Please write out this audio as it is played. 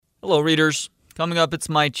Hello, readers. Coming up, it's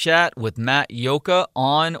my chat with Matt Yoka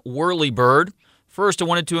on Whirlybird. First, I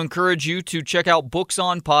wanted to encourage you to check out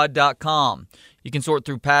booksonpod.com. You can sort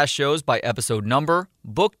through past shows by episode number,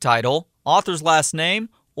 book title, author's last name,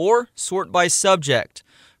 or sort by subject.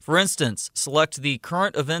 For instance, select the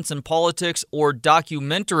current events in politics or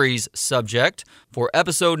documentaries subject for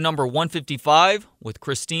episode number 155 with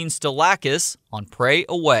Christine Stalakis on Pray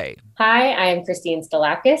Away. Hi, I'm Christine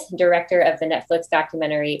Stalakis, director of the Netflix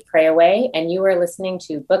documentary Pray Away, and you are listening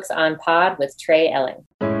to Books on Pod with Trey Elling.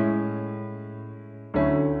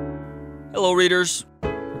 Hello, readers.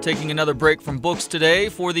 We're taking another break from books today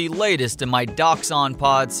for the latest in my Docs on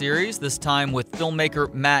Pod series, this time with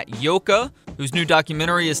filmmaker Matt Yoka, whose new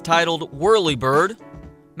documentary is titled Whirlybird.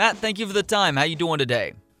 Matt, thank you for the time. How you doing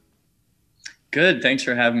today? Good. Thanks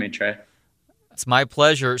for having me, Trey. It's my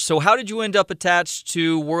pleasure. So how did you end up attached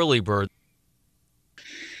to Whirlybird?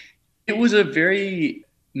 It was a very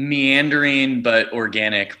meandering but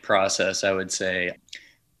organic process, I would say.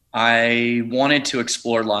 I wanted to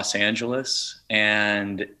explore Los Angeles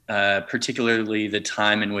and particularly the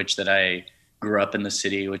time in which that I grew up in the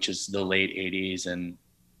city, which is the late 80s and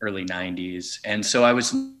early 90s. And so I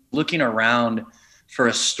was looking around for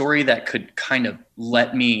a story that could kind of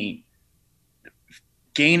let me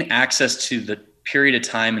gain access to the period of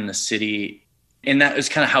time in the city. And that was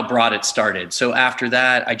kind of how broad it started. So after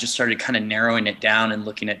that, I just started kind of narrowing it down and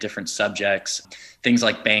looking at different subjects, things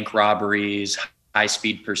like bank robberies,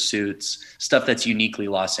 high-speed pursuits, stuff that's uniquely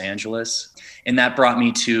Los Angeles. And that brought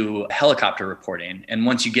me to helicopter reporting. And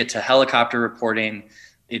once you get to helicopter reporting,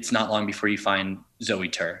 it's not long before you find Zoe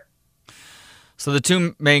Tur. So the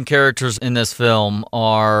two main characters in this film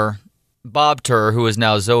are Bob Tur, who is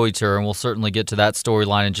now Zoe Tur, and we'll certainly get to that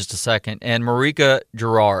storyline in just a second, and Marika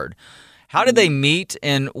Gerard. How did they meet,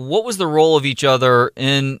 and what was the role of each other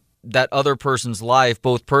in that other person's life,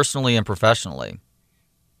 both personally and professionally?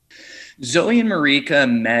 Zoe and Marika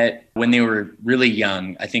met when they were really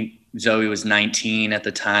young. I think Zoe was 19 at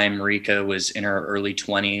the time. Marika was in her early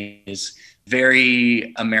 20s.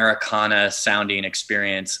 Very Americana sounding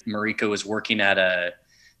experience. Marika was working at a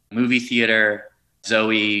movie theater.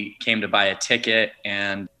 Zoe came to buy a ticket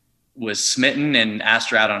and was smitten and asked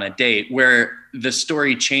her out on a date, where the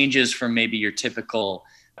story changes from maybe your typical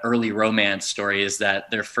early romance story is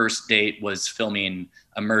that their first date was filming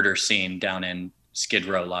a murder scene down in Skid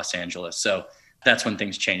Row, Los Angeles. So that's when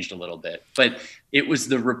things changed a little bit. But it was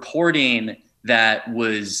the reporting that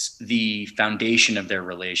was the foundation of their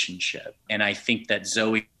relationship. And I think that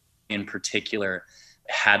Zoe in particular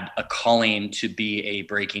had a calling to be a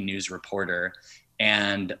breaking news reporter.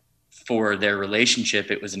 And for their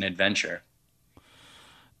relationship, it was an adventure.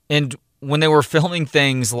 And when they were filming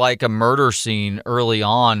things like a murder scene early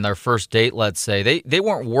on, their first date, let's say, they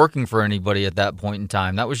weren't working for anybody at that point in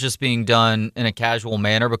time. That was just being done in a casual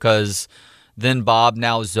manner because then Bob,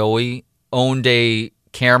 now Zoe, owned a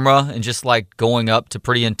camera and just like going up to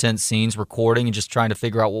pretty intense scenes, recording and just trying to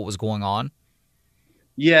figure out what was going on.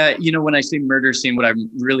 Yeah, when I say murder scene, what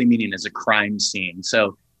I'm really meaning is a crime scene.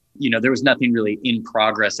 So, there was nothing really in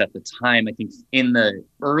progress at the time. I think in the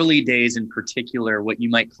early days in particular, what you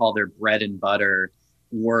might call their bread and butter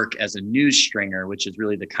work as a news stringer, which is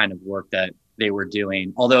really the kind of work that they were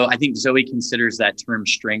doing. Although I think Zoe considers that term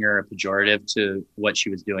stringer a pejorative to what she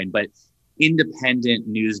was doing, but independent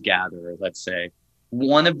news gatherer, let's say.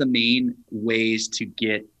 One of the main ways to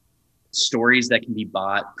get stories that can be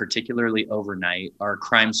bought, particularly overnight, are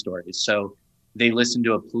crime stories. So they listen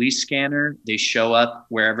to a police scanner, they show up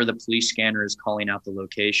wherever the police scanner is calling out the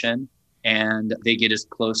location, and they get as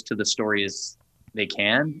close to the story as they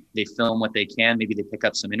can. They film what they can, maybe they pick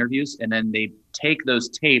up some interviews, and then they take those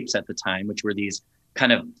tapes at the time, which were these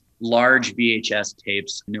kind of large VHS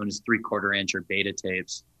tapes known as 3/4 inch or beta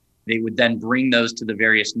tapes. They would then bring those to the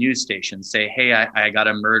various news stations, say, hey, I got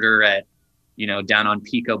a murder at, down on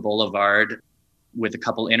Pico Boulevard with a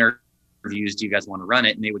couple interviews. Do you guys want to run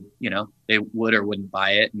it? And they would, they would or wouldn't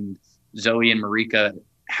buy it. And Zoe and Marika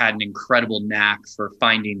had an incredible knack for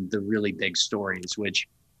finding the really big stories, which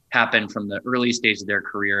happened from the early stage of their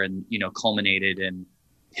career and, culminated in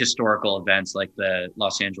historical events like the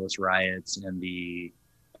Los Angeles riots and the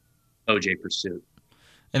OJ pursuit.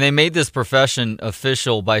 And they made this profession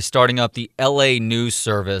official by starting up the LA News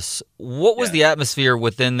Service. What was the atmosphere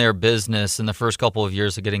within their business in the first couple of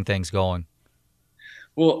years of getting things going?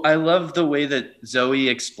 Well, I love the way that Zoe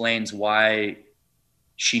explains why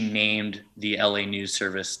she named the LA News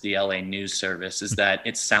Service the LA News Service, is that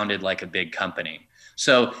it sounded like a big company.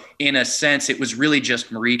 So in a sense, it was really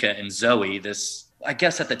just Marika and Zoe. This, I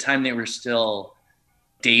guess at the time they were still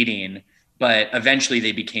dating. but eventually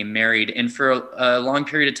they became married. And for a long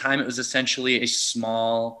period of time, it was essentially a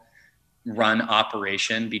small run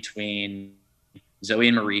operation between Zoe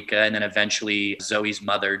and Marika, and then eventually Zoe's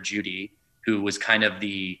mother, Judy, who was kind of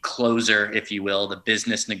the closer, if you will, the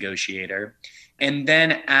business negotiator. And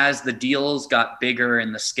then as the deals got bigger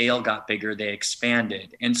and the scale got bigger, they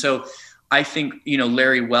expanded. And so I think,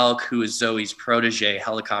 Larry Welk, who is Zoe's protege,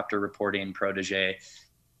 helicopter reporting protege,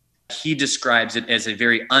 he describes it as a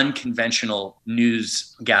very unconventional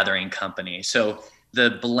news gathering company. So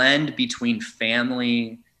the blend between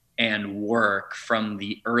family and work from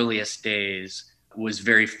the earliest days was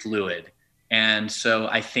very fluid. And so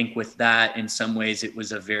I think with that, in some ways, it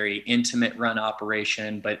was a very intimate run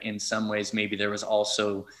operation, but in some ways, maybe there was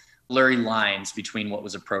also blurry lines between what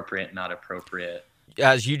was appropriate and not appropriate.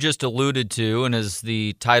 As you just alluded to, and as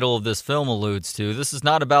the title of this film alludes to, this is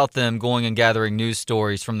not about them going and gathering news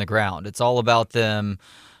stories from the ground. It's all about them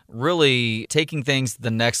really taking things to the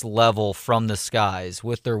next level from the skies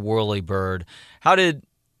with their Whirlybird.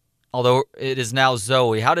 Although it is now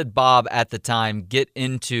Zoe, how did Bob at the time get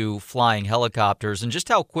into flying helicopters, and just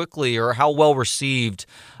how quickly or how well received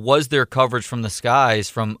was their coverage from the skies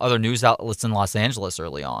from other news outlets in Los Angeles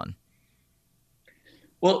early on?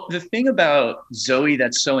 Well, the thing about Zoe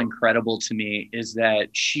that's so incredible to me is that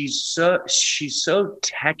she's so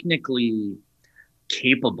technically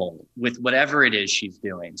capable with whatever it is she's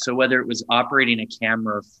doing. So whether it was operating a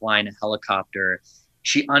camera or flying a helicopter,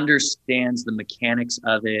 she understands the mechanics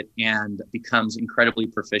of it and becomes incredibly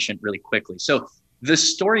proficient really quickly. So the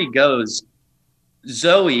story goes,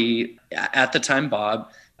 Zoe, at the time,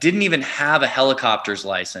 Bob, didn't even have a helicopter's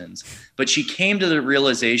license, but she came to the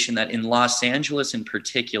realization that in Los Angeles in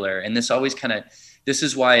particular, and this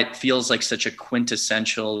is why it feels like such a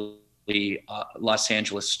quintessentially Los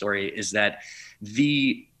Angeles story, is that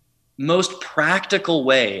the most practical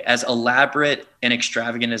way, as elaborate and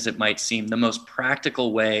extravagant as it might seem, the most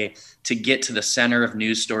practical way to get to the center of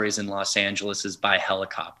news stories in Los Angeles is by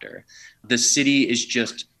helicopter. The city is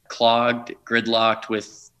just clogged, gridlocked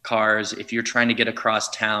with cars. If you're trying to get across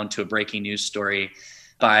town to a breaking news story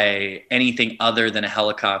by anything other than a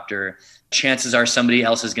helicopter, chances are somebody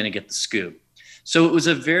else is going to get the scoop. So it was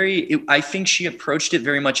I think she approached it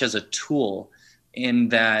very much as a tool, in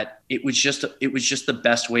that it was just the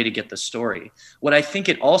best way to get the story. What I think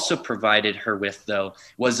it also provided her with, though,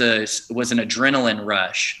 was an adrenaline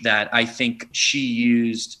rush that I think she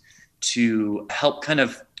used to help kind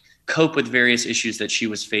of cope with various issues that she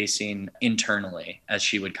was facing internally, as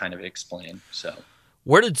she would kind of explain. So,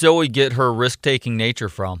 where did Zoe get her risk-taking nature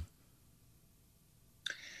from?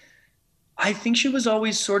 I think she was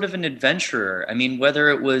always sort of an adventurer. I mean, whether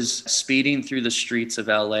it was speeding through the streets of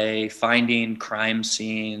LA, finding crime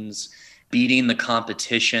scenes, beating the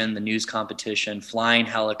competition, the news competition, flying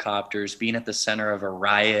helicopters, being at the center of a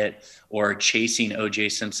riot, or chasing O.J.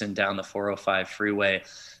 Simpson down the 405 freeway,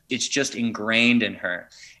 it's just ingrained in her.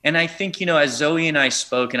 And I think, as Zoe and I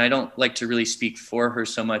spoke, and I don't like to really speak for her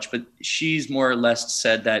so much, but she's more or less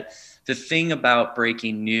said that the thing about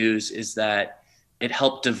breaking news is that it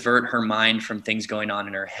helped divert her mind from things going on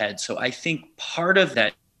in her head. So I think part of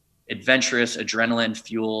that adventurous,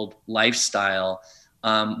 adrenaline-fueled lifestyle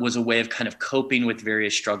was a way of kind of coping with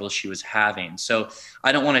various struggles she was having. So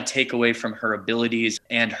I don't want to take away from her abilities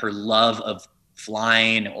and her love of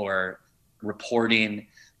flying or reporting,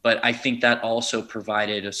 but I think that also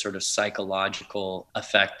provided a sort of psychological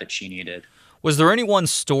effect that she needed. Was there any one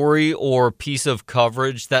story or piece of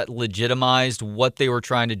coverage that legitimized what they were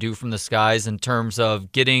trying to do from the skies in terms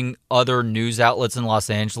of getting other news outlets in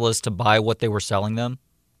Los Angeles to buy what they were selling them?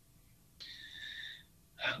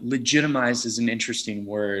 Legitimized is an interesting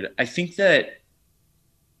word. I think that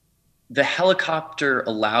the helicopter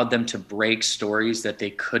allowed them to break stories that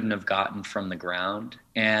they couldn't have gotten from the ground.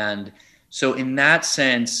 And so in that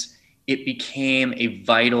sense, it became a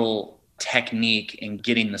vital technique in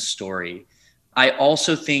getting the story. I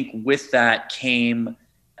also think with that came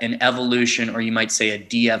an evolution, or you might say a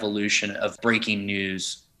de-evolution, of breaking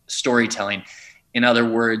news storytelling. In other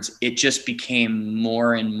words, it just became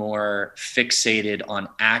more and more fixated on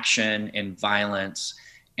action and violence,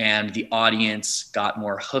 and the audience got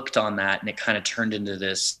more hooked on that, and it kind of turned into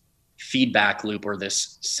this feedback loop, or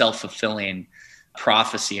this self-fulfilling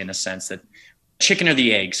prophecy, in a sense, that chicken or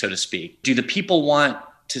the egg, so to speak. Do the people want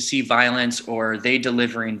to see violence, or are they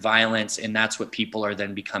delivering violence, and that's what people are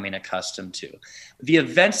then becoming accustomed to? The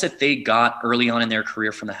events that they got early on in their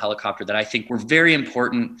career from the helicopter that I think were very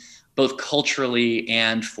important, both culturally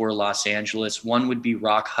and for Los Angeles. One would be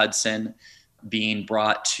Rock Hudson being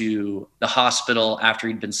brought to the hospital after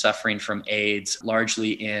he'd been suffering from AIDS,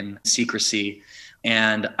 largely in secrecy.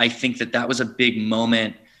 And I think that that was a big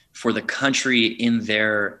moment for the country in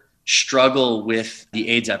their struggle with the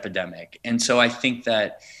AIDS epidemic. And so I think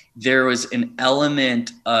that there was an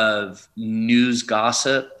element of news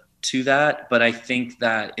gossip to that, but I think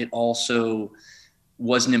that it also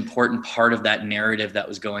was an important part of that narrative that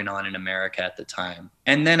was going on in America at the time.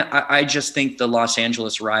 And then I just think the Los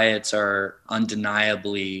Angeles riots are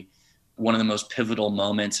undeniably one of the most pivotal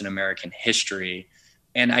moments in American history.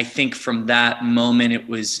 And I think from that moment, it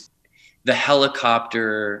was the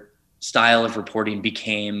helicopter style of reporting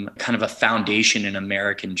became kind of a foundation in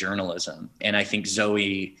American journalism. And I think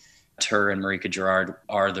Zoe Tur and Marika Girard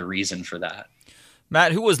are the reason for that.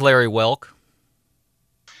 Matt, who was Larry Welk?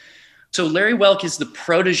 So Larry Welk is the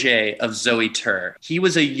protege of Zoe Tur. He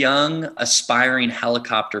was a young, aspiring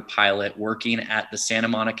helicopter pilot working at the Santa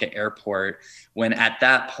Monica airport when at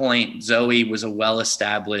that point, Zoe was a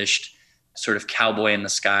well-established sort of cowboy in the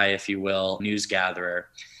sky, if you will, news gatherer.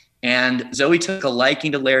 And Zoe took a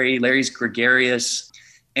liking to Larry. Larry's gregarious.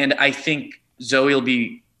 And I think Zoe will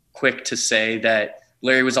be quick to say that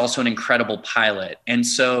Larry was also an incredible pilot. And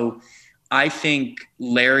so I think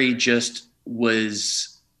Larry just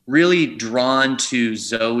was really drawn to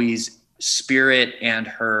Zoe's spirit and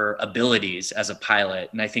her abilities as a pilot.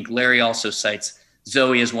 And I think Larry also cites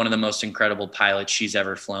Zoe as one of the most incredible pilots she's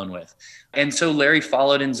ever flown with. And so Larry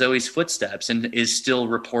followed in Zoe's footsteps and is still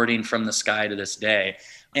reporting from the sky to this day.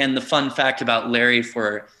 And the fun fact about Larry,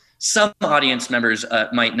 for some audience members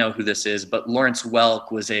might know who this is, but Lawrence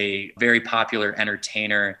Welk was a very popular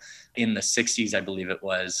entertainer in the 60s, I believe it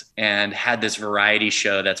was, and had this variety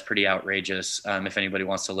show that's pretty outrageous, if anybody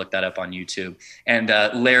wants to look that up on YouTube. And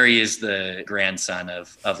Larry is the grandson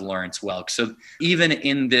of Lawrence Welk. So even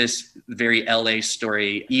in this very LA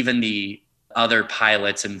story, even the other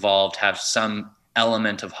pilots involved have some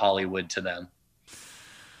element of Hollywood to them.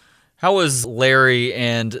 How was Larry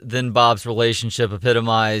and then Bob's relationship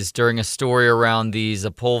epitomized during a story around the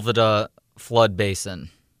Sepulveda flood basin?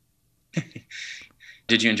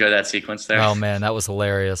 Did you enjoy that sequence there? Oh, man, that was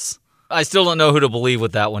hilarious. I still don't know who to believe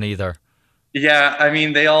with that one either. Yeah, I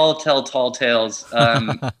mean, they all tell tall tales.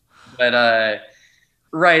 But,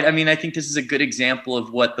 right, I mean, I think this is a good example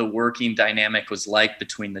of what the working dynamic was like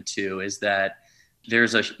between the two, is that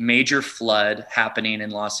there's a major flood happening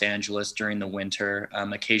in Los Angeles during the winter.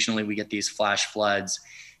 Occasionally we get these flash floods,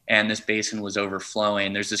 and this basin was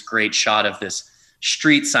overflowing. There's this great shot of this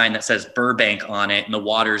street sign that says Burbank on it, and the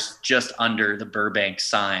water's just under the Burbank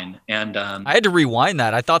sign. And I had to rewind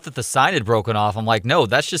that. I thought that the sign had broken off. I'm like, no,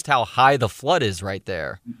 that's just how high the flood is right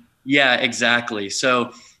there. Yeah, exactly.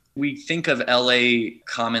 So we think of LA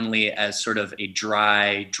commonly as sort of a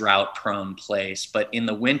dry, drought-prone place, but in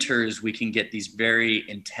the winters, we can get these very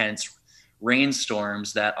intense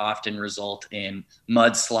rainstorms that often result in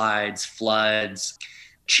mudslides, floods,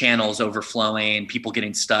 channels overflowing, people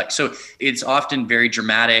getting stuck. So it's often very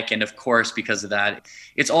dramatic. And of course, because of that,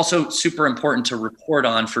 it's also super important to report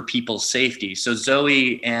on for people's safety. So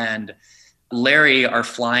Zoe and Larry are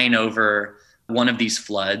flying over one of these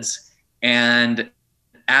floods, and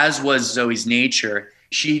as was Zoe's nature,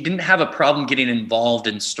 she didn't have a problem getting involved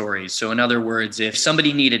in stories. So in other words, if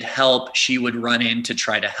somebody needed help, she would run in to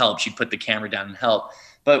try to help. She'd put the camera down and help.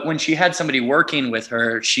 But when she had somebody working with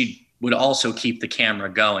her, she would also keep the camera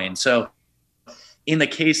going. So in the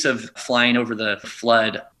case of flying over the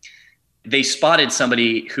flood, they spotted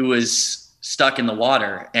somebody who was stuck in the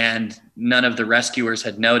water, and none of the rescuers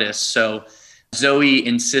had noticed. So Zoe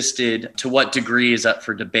insisted, to what degree is up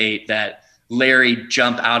for debate, that Larry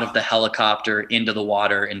jump out of the helicopter into the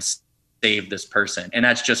water and save this person. And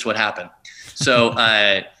that's just what happened. So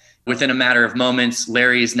within a matter of moments,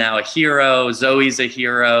 Larry is now a hero. Zoe's a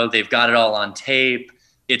hero. They've got it all on tape.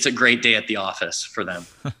 It's a great day at the office for them.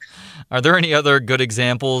 Are there any other good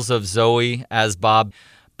examples of Zoe as Bob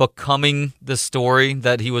becoming the story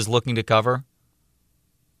that he was looking to cover?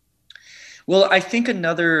 Well, I think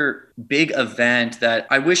another big event that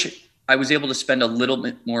I wish I was able to spend a little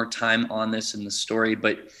bit more time on this in the story,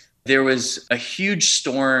 but there was a huge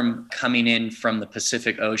storm coming in from the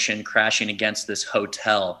Pacific Ocean crashing against this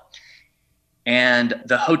hotel. And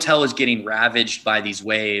the hotel was getting ravaged by these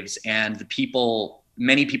waves, and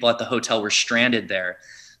many people at the hotel were stranded there.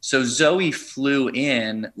 So Zoe flew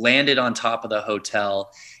in, landed on top of the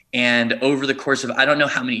hotel, and over the course of, I don't know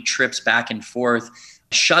how many trips back and forth,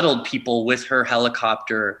 shuttled people with her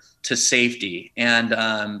helicopter to safety.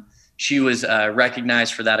 And she was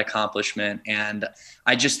recognized for that accomplishment. And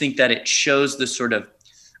I just think that it shows the sort of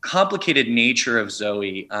complicated nature of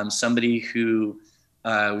Zoe, somebody who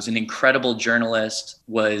was an incredible journalist,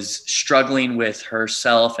 was struggling with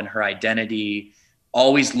herself and her identity,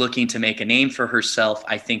 always looking to make a name for herself,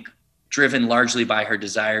 I think driven largely by her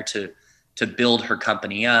desire to build her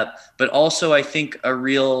company up, but also I think a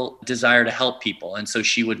real desire to help people. And so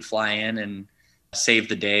she would fly in and save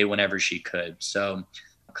the day whenever she could. So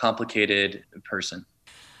a complicated person.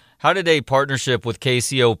 How did a partnership with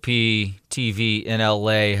KCOP TV in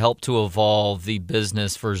LA help to evolve the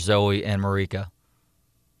business for Zoe and Marika?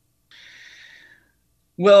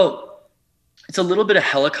 Well, it's a little bit of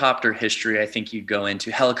helicopter history. I think you go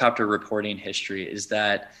into helicopter reporting history is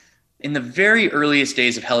that in the very earliest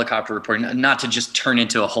days of helicopter reporting, not to just turn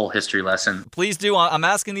into a whole history lesson. Please do. I'm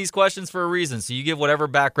asking these questions for a reason, so you give whatever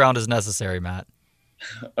background is necessary, Matt.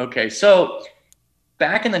 Okay, so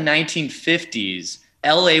back in the 1950s,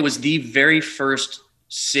 LA was the very first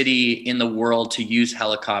city in the world to use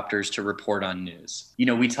helicopters to report on news. You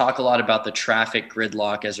know, we talk a lot about the traffic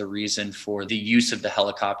gridlock as a reason for the use of the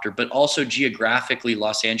helicopter, but also geographically,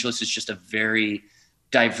 Los Angeles is just a very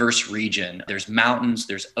diverse region. There's mountains,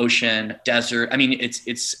 there's ocean, desert. I mean,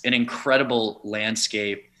 it's an incredible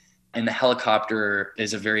landscape, and the helicopter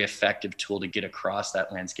is a very effective tool to get across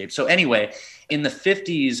that landscape. So anyway, in the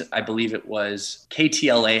 50s, I believe it was,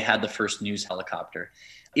 KTLA had the first news helicopter.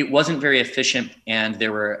 It wasn't very efficient, and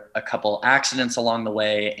there were a couple accidents along the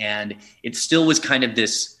way, and it still was kind of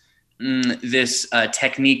this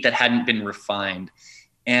technique that hadn't been refined.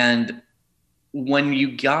 And when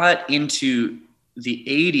you got into the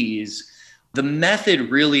 80s, the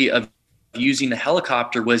method really of using the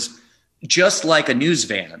helicopter was just like a news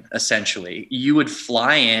van, essentially. You would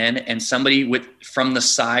fly in and somebody from the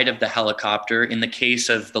side of the helicopter, in the case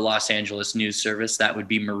of the Los Angeles News Service, that would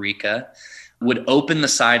be Marika, would open the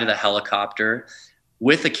side of the helicopter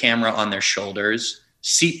with a camera on their shoulders,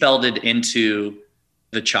 seatbelted into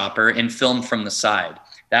the chopper, and film from the side.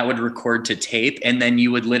 That would record to tape, and then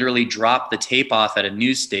you would literally drop the tape off at a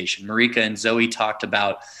news station. Marika and Zoe talked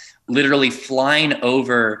about literally flying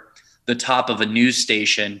over the top of a news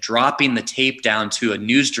station, dropping the tape down to a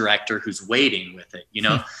news director who's waiting with it. You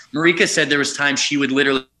know, Marika said there was times she would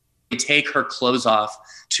literally take her clothes off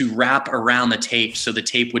to wrap around the tape so the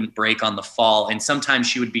tape wouldn't break on the fall. And sometimes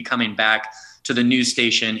she would be coming back to the news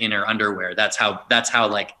station in her underwear. That's how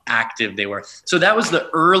like active they were. So that was the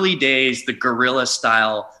early days, the guerrilla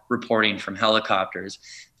style reporting from helicopters.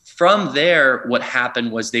 From there, what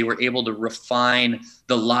happened was they were able to refine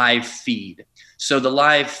the live feed. So the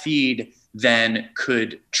live feed then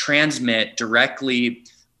could transmit directly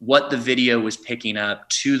what the video was picking up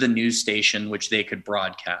to the news station, which they could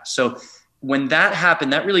broadcast. So when that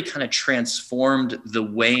happened, that really kind of transformed the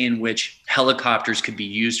way in which helicopters could be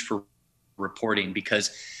used for reporting, because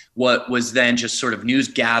what was then just sort of news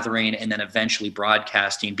gathering and then eventually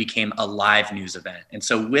broadcasting became a live news event. And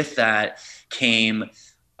so with that came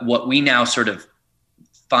what we now sort of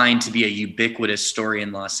find to be a ubiquitous story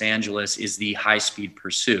in Los Angeles is the high-speed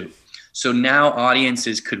pursuit. So now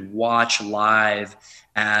audiences could watch live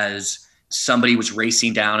as somebody was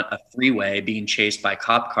racing down a freeway being chased by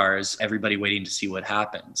cop cars, everybody waiting to see what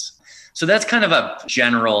happens. So that's kind of a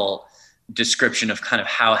general description of kind of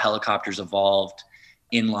how helicopters evolved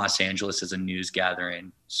in Los Angeles as a news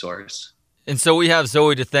gathering source. And so we have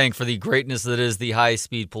Zoe to thank for the greatness that is the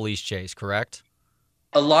high-speed police chase, correct?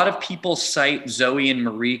 A lot of people cite Zoe and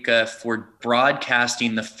Marika for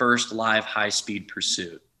broadcasting the first live high-speed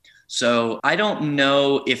pursuit. So I don't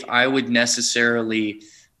know if I would necessarily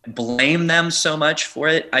blame them so much for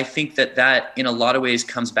it. I think that in a lot of ways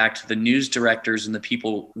comes back to the news directors and the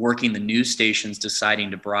people working the news stations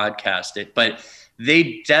deciding to broadcast it. But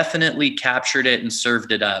they definitely captured it and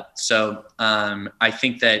served it up. So I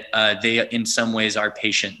think that they, in some ways, are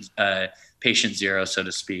patient zero, so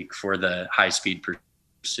to speak, for the high-speed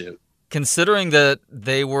pursuit. Considering that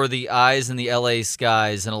they were the eyes in the LA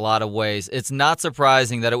skies in a lot of ways, it's not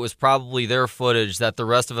surprising that it was probably their footage that the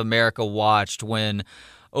rest of America watched when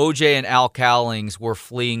OJ and Al Cowlings were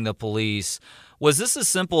fleeing the police. Was this as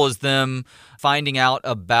simple as them finding out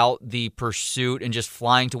about the pursuit and just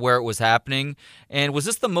flying to where it was happening? And was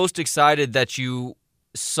this the most excited that you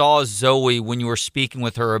saw Zoe when you were speaking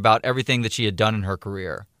with her about everything that she had done in her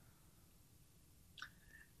career?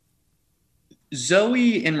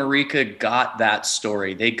 Zoe and Marika got that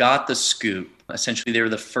story. They got the scoop. Essentially, they were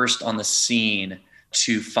the first on the scene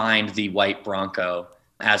to find the white Bronco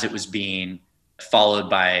as it was being followed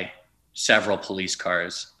by several police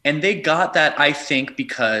cars. And they got that, I think,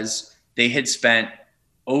 because they had spent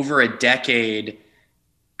over a decade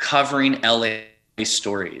covering LA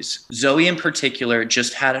stories. Zoe in particular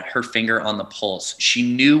just had her finger on the pulse. She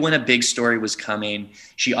knew when a big story was coming.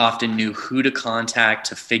 She often knew who to contact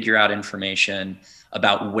to figure out information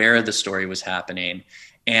about where the story was happening.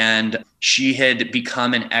 And she had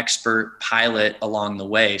become an expert pilot along the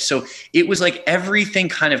way. So it was like everything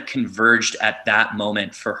kind of converged at that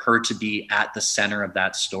moment for her to be at the center of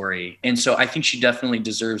that story. And so I think she definitely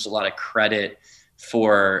deserves a lot of credit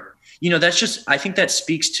for, that's just, I think that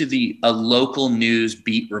speaks to a local news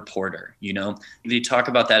beat reporter. They talk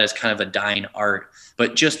about that as kind of a dying art,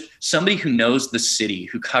 but just somebody who knows the city,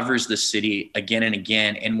 who covers the city again and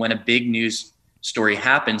again. And when a big news story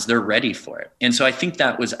happens, they're ready for it. And so I think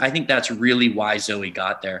that's really why Zoe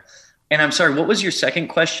got there. And I'm sorry, what was your second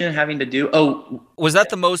question having to do? Oh, was that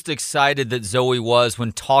the most excited that Zoe was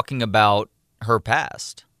when talking about her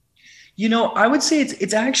past? I would say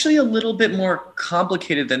it's actually a little bit more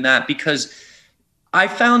complicated than that, because I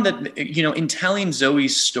found that, in telling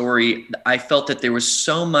Zoe's story, I felt that there was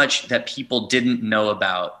so much that people didn't know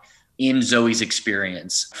about in Zoe's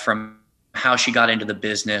experience, from how she got into the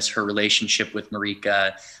business, her relationship with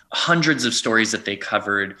Marika, hundreds of stories that they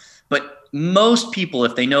covered. But most people,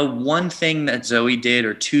 if they know one thing that Zoe did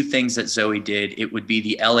or two things that Zoe did, it would be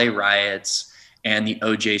the LA riots and the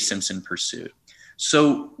O.J. Simpson pursuit.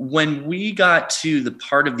 So when we got to the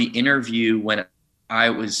part of the interview when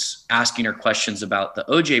I was asking her questions about the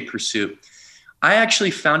O.J. pursuit, I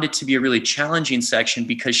actually found it to be a really challenging section,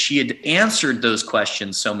 because she had answered those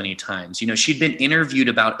questions so many times. She'd been interviewed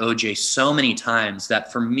about OJ so many times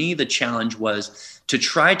that for me, the challenge was to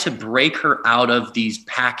try to break her out of these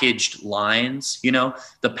packaged lines,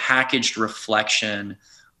 the packaged reflection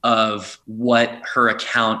of what her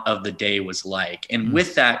account of the day was like. And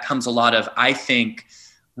with that comes a lot of, I think,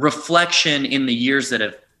 reflection in the years that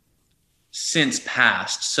have since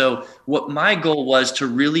passed. So what my goal was to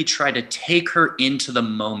really try to take her into the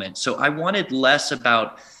moment. So I wanted less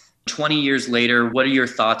about 20 years later, what are your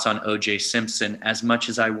thoughts on O.J. Simpson, as much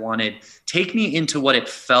as I wanted, take me into what it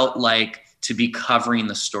felt like to be covering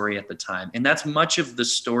the story at the time. And that's much of the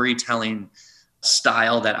storytelling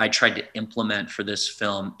style that I tried to implement for this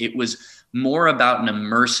film. It was more about an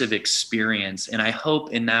immersive experience. And I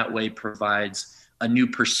hope in that way provides a new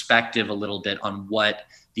perspective a little bit on what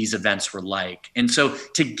these events were like. And so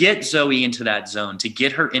to get Zoe into that zone, to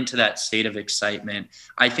get her into that state of excitement,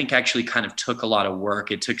 I think actually kind of took a lot of work.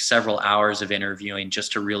 It took several hours of interviewing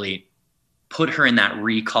just to really put her in that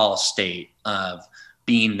recall state of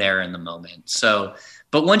being there in the moment. So,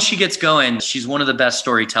 but once she gets going, she's one of the best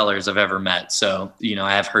storytellers I've ever met. So,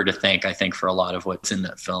 I have her to thank, I think, for a lot of what's in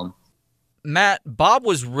that film. Matt, Bob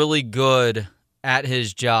was really good at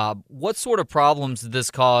his job. What sort of problems did this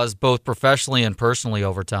cause, both professionally and personally,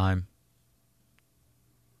 over time?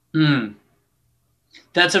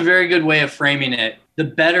 That's a very good way of framing it. The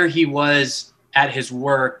better he was at his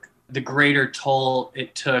work, the greater toll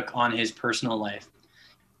it took on his personal life.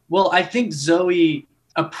 Well, I think Zoe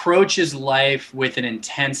approaches life with an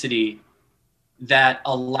intensity that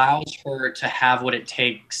allows her to have what it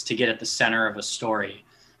takes to get at the center of a story.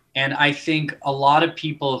 And I think a lot of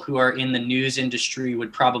people who are in the news industry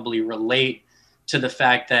would probably relate to the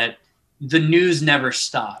fact that the news never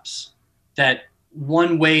stops. That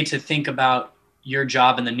one way to think about your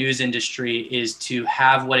job in the news industry is to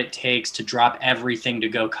have what it takes to drop everything to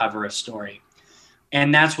go cover a story.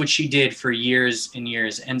 And that's what she did for years and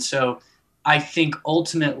years. And so I think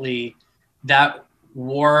ultimately that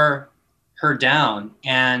wore her down.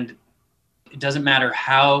 And it doesn't matter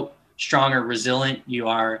how strong or resilient you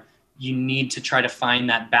are, you need to try to find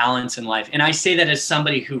that balance in life. And I say that as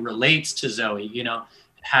somebody who relates to Zoe,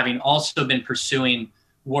 having also been pursuing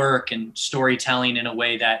work and storytelling in a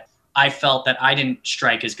way that I felt that I didn't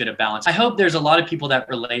strike as good a balance. I hope there's a lot of people that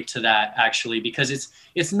relate to that, actually, because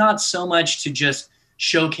it's not so much to just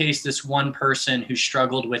showcase this one person who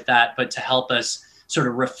struggled with that, but to help us sort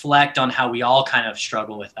of reflect on how we all kind of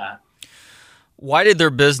struggle with that. Why did their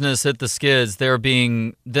business hit the skids? There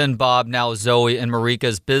being then Bob, now Zoe, and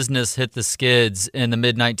Marika's business hit the skids in the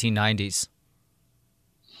mid-1990s.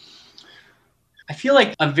 I feel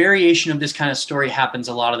like a variation of this kind of story happens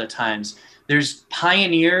a lot of the times. There's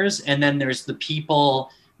pioneers, and then there's the people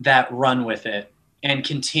that run with it and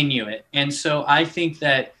continue it. And so I think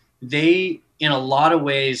that they, in a lot of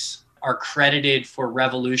ways, are credited for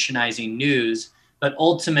revolutionizing news, but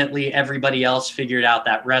ultimately everybody else figured out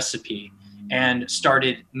that recipe and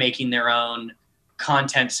started making their own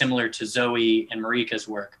content similar to Zoe and Marika's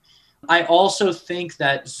work. I also think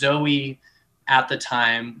that Zoe at the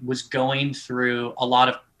time was going through a lot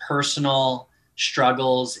of personal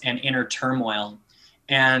struggles and inner turmoil,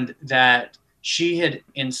 and that she had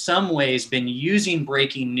in some ways been using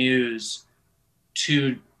breaking news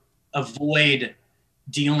to avoid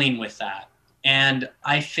dealing with that. And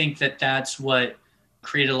I think that that's what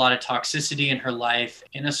created a lot of toxicity in her life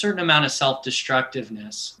and a certain amount of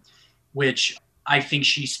self-destructiveness, which I think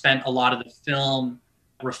she spent a lot of the film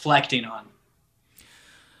reflecting on.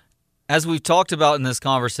 As we've talked about in this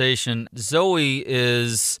conversation, Zoe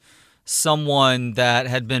is someone that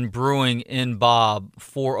had been brewing in Bob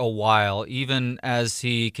for a while, even as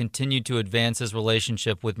he continued to advance his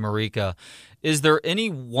relationship with Marika. Is there any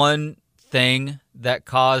one thing that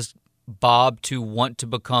caused Bob to want to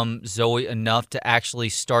become Zoe enough to actually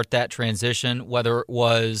start that transition, whether it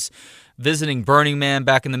was visiting Burning Man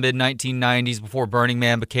back in the mid-1990s before Burning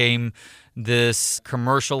Man became this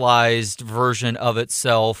commercialized version of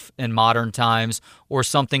itself in modern times, or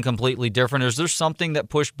something completely different? Is there something that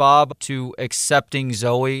pushed Bob to accepting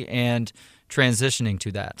Zoe and transitioning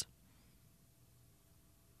to that?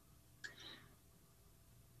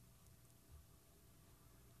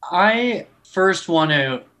 I first want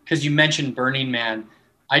to, because you mentioned Burning Man,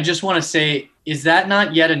 I just want to say, is that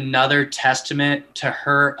not yet another testament to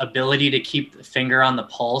her ability to keep the finger on the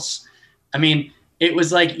pulse? I mean, it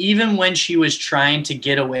was like, even when she was trying to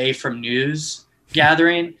get away from news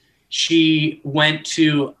gathering, she went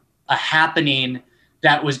to a happening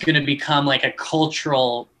that was going to become like a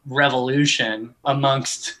cultural revolution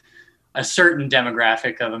amongst a certain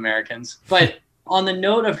demographic of Americans. But on the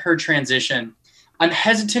note of her transition, I'm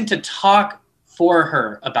hesitant to talk for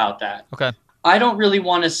her about that. Okay. I don't really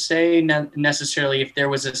want to say necessarily if there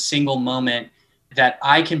was a single moment that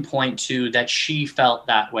I can point to that she felt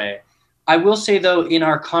that way. I will say, though, in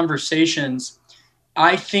our conversations,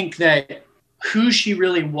 I think that who she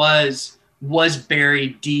really was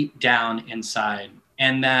buried deep down inside,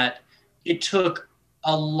 and that it took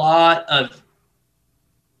a lot of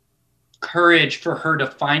courage for her to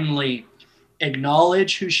finally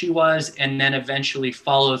acknowledge who she was and then eventually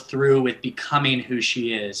follow through with becoming who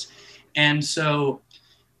she is. And so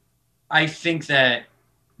I think that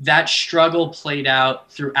that struggle played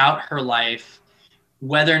out throughout her life,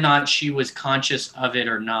 whether or not she was conscious of it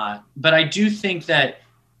or not. But I do think that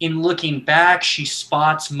in looking back, she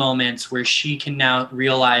spots moments where she can now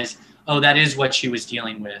realize, oh, that is what she was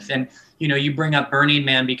dealing with. And, you know, you bring up Burning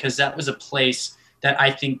Man because that was a place that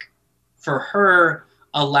I think for her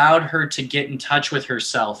allowed her to get in touch with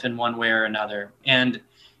herself in one way or another. And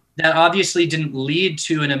that obviously didn't lead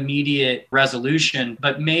to an immediate resolution,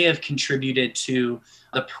 but may have contributed to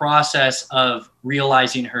the process of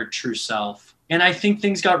realizing her true self. And I think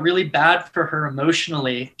things got really bad for her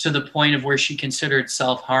emotionally to the point of where she considered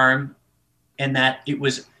self-harm, and that it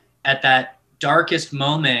was at that darkest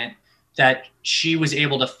moment that she was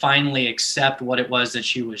able to finally accept what it was that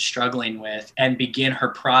she was struggling with and begin her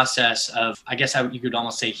process of, I guess you could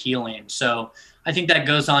almost say, healing. So I think that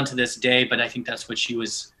goes on to this day, but I think that's what she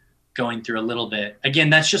was going through a little bit. Again,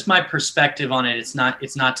 that's just my perspective on it. It's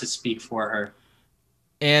not to speak for her.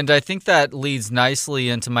 And I think that leads nicely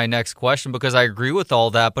into my next question, because I agree with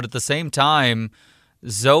all that, but at the same time,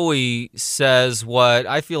 Zoe says what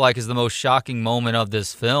I feel like is the most shocking moment of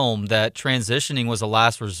this film, that transitioning was a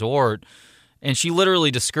last resort. And she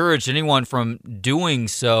literally discouraged anyone from doing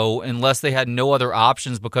so unless they had no other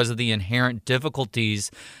options because of the inherent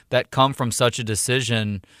difficulties that come from such a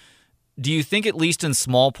decision. Do you think, at least in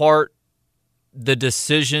small part, the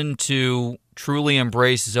decision to truly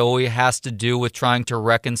embrace Zoe has to do with trying to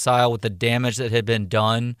reconcile with the damage that had been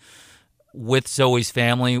done with Zoe's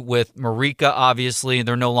family, with Marika, obviously,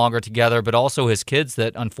 they're no longer together, but also his kids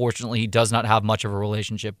that unfortunately he does not have much of a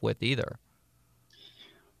relationship with either?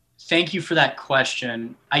 Thank you for that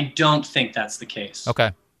question. I don't think that's the case.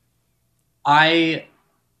 Okay. I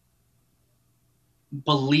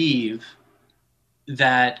believe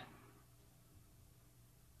that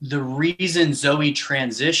the reason Zoe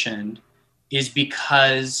transitioned is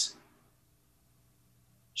because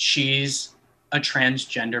she's a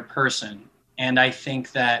transgender person. And I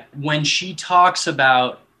think that when she talks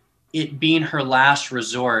about it being her last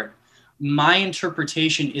resort, my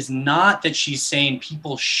interpretation is not that she's saying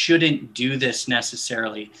people shouldn't do this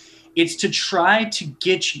necessarily. It's to try to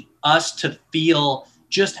get us to feel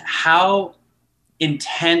just how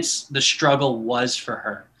intense the struggle was for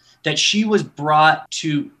her, that she was brought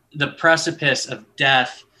to the precipice of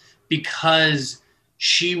death because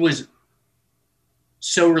she was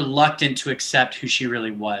so reluctant to accept who she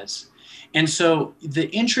really was. And so the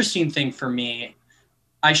interesting thing for me,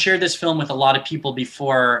 I shared this film with a lot of people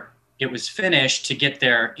before it was finished to get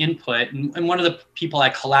their input. And one of the people I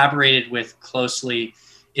collaborated with closely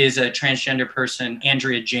is a transgender person,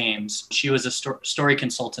 Andrea James. She was a story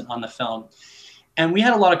consultant on the film. And we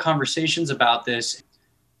had a lot of conversations about this.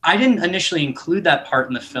 I didn't initially include that part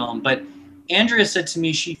in the film, but Andrea said to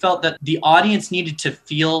me she felt that the audience needed to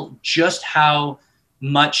feel just how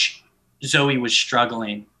much Zoe was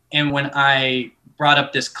struggling. And when I brought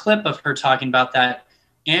up this clip of her talking about that,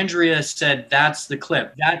 Andrea said, that's the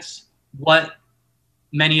clip. That's what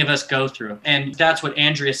many of us go through. And that's what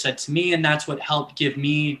Andrea said to me. And that's what helped give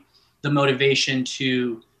me the motivation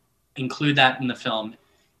to include that in the film.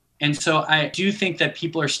 And so I do think that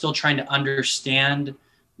people are still trying to understand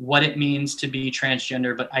what it means to be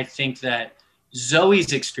transgender. But I think that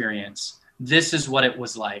Zoe's experience, this is what it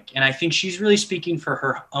was like. And I think she's really speaking for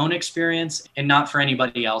her own experience and not for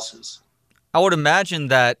anybody else's. I would imagine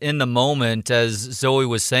that in the moment, as Zoe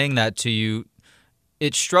was saying that to you,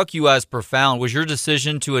 it struck you as profound. Was your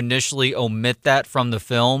decision to initially omit that from the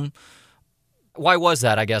film? Why was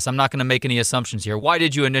that, I guess? I'm not going to make any assumptions here. Why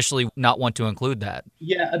did you initially not want to include that?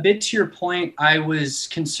 Yeah, a bit to your point, I was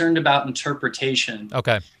concerned about interpretation.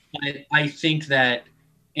 Okay. I think that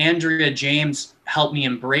Andrea James helped me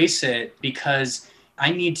embrace it because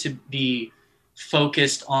I need to be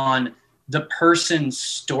focused on the person's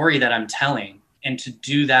story that I'm telling and to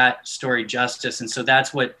do that story justice. And so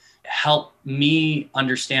that's what helped me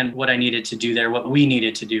understand what I needed to do there, what we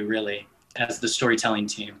needed to do really as the storytelling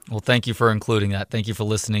team. Well, thank you for including that. Thank you for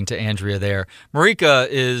listening to Andrea there. Marika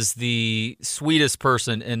is the sweetest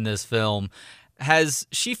person in this film. Has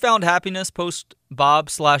she found happiness post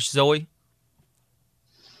Bob/Zoe?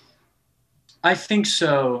 I think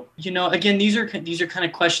so. You know, again, these are kind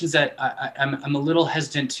of questions that I'm a little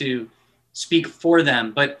hesitant to speak for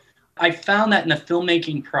them, but I found that in the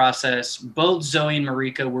filmmaking process, both Zoe and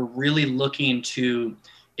Marika were really looking to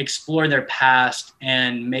explore their past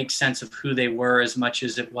and make sense of who they were as much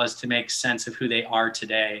as it was to make sense of who they are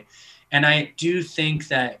today. And I do think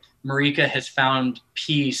that Marika has found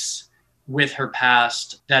peace with her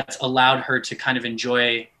past that's allowed her to kind of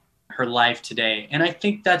enjoy her life today. And I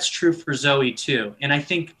think that's true for Zoe too. And I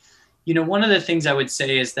think, you know, one of the things I would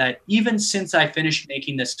say is that even since I finished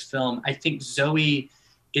making this film, I think Zoe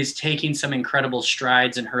is taking some incredible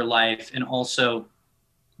strides in her life and also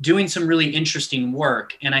doing some really interesting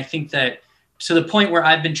work. And I think that to the point where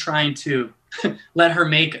I've been trying to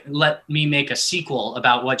let me make a sequel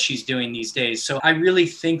about what she's doing these days. So I really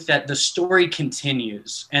think that the story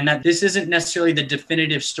continues and that this isn't necessarily the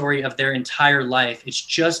definitive story of their entire life. It's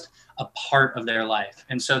just a part of their life.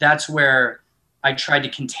 And so that's where I tried to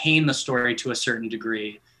contain the story to a certain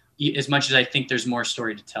degree, as much as I think there's more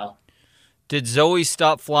story to tell. Did Zoe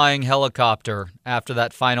stop flying helicopter after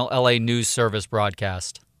that final LA News Service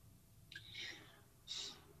broadcast?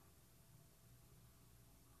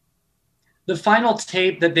 The final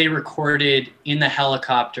tape that they recorded in the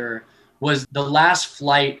helicopter was the last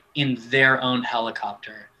flight in their own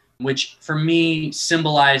helicopter, which for me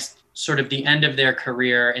symbolized sort of the end of their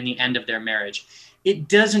career and the end of their marriage. It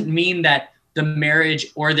doesn't mean that the marriage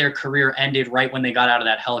or their career ended right when they got out of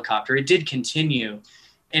that helicopter. It did continue.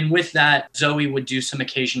 And with that, Zoe would do some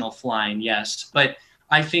occasional flying, yes. But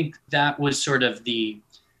I think that was sort of the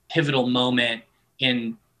pivotal moment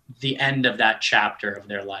in the end of that chapter of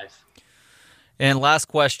their life. And last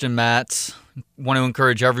question, Matt. I want to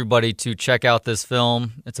encourage everybody to check out this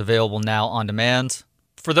film. It's available now on demand.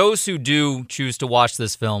 For those who do choose to watch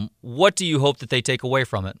this film, what do you hope that they take away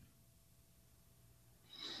from it?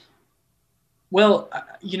 Well,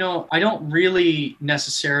 you know, I don't really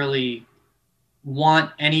necessarily want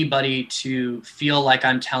anybody to feel like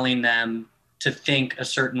I'm telling them to think a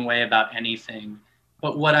certain way about anything.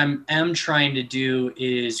 But what I am trying to do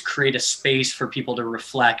is create a space for people to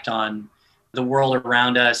reflect on the world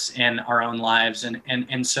around us and our own lives.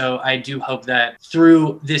 And so I do hope that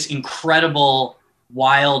through this incredible,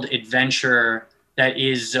 wild adventure that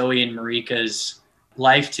is Zoe and Marika's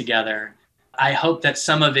life together, I hope that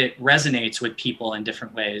some of it resonates with people in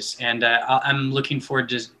different ways. And I'm looking forward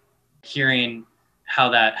to hearing how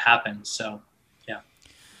that happens. So, yeah.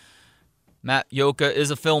 Matt Yoka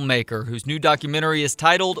is a filmmaker whose new documentary is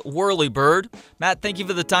titled Whirlybird. Matt, thank you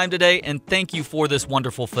for the time today, and thank you for this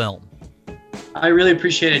wonderful film. I really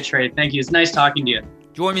appreciate it, Trey. Thank you. It's nice talking to you.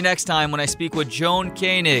 Join me next time when I speak with Joan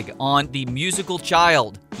Koenig on The Musical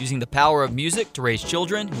Child, using the power of music to raise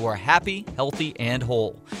children who are happy, healthy, and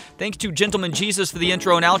whole. Thanks to Gentleman Jesus for the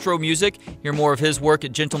intro and outro music. Hear more of his work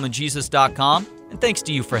at gentlemanjesus.com. And thanks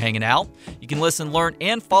to you for hanging out. You can listen, learn,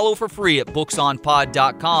 and follow for free at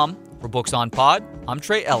booksonpod.com. For Books on Pod, I'm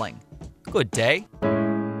Trey Elling. Good day.